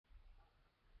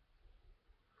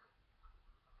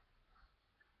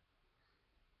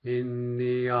In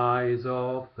the eyes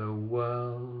of the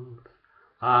world,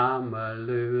 I'm a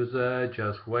loser,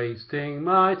 just wasting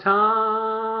my time.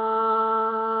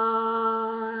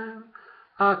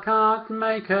 I can't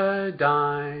make a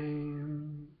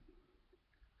dime.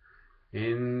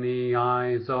 In the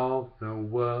eyes of the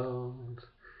world,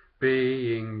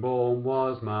 being born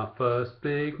was my first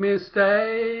big mistake.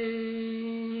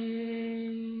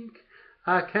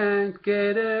 I can't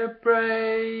get a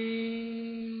break.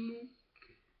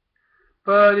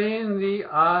 But in the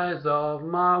eyes of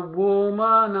my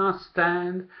woman I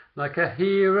stand, like a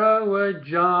hero, a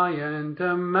giant,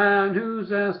 a man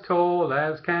who's as tall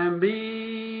as can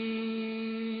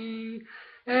be.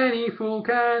 Any fool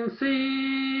can see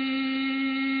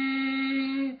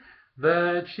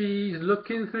that she's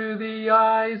looking through the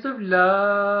eyes of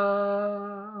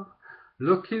love,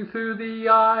 looking through the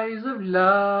eyes of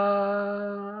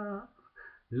love.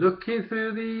 Looking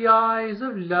through the eyes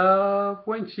of love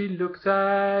when she looks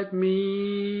at me.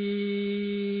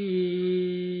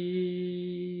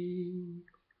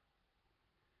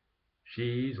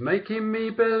 She's making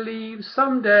me believe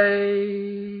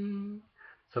someday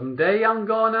I'm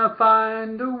gonna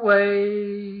find a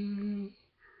way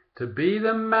to be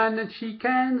the man that she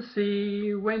can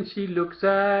see when she looks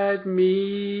at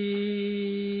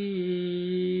me.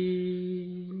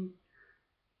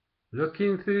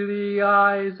 Looking through the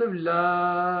eyes of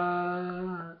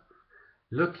love,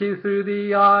 looking through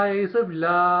the eyes of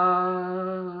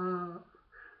love,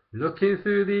 looking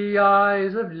through the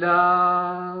eyes of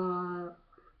love,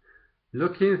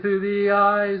 looking through the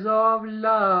eyes of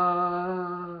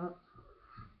love.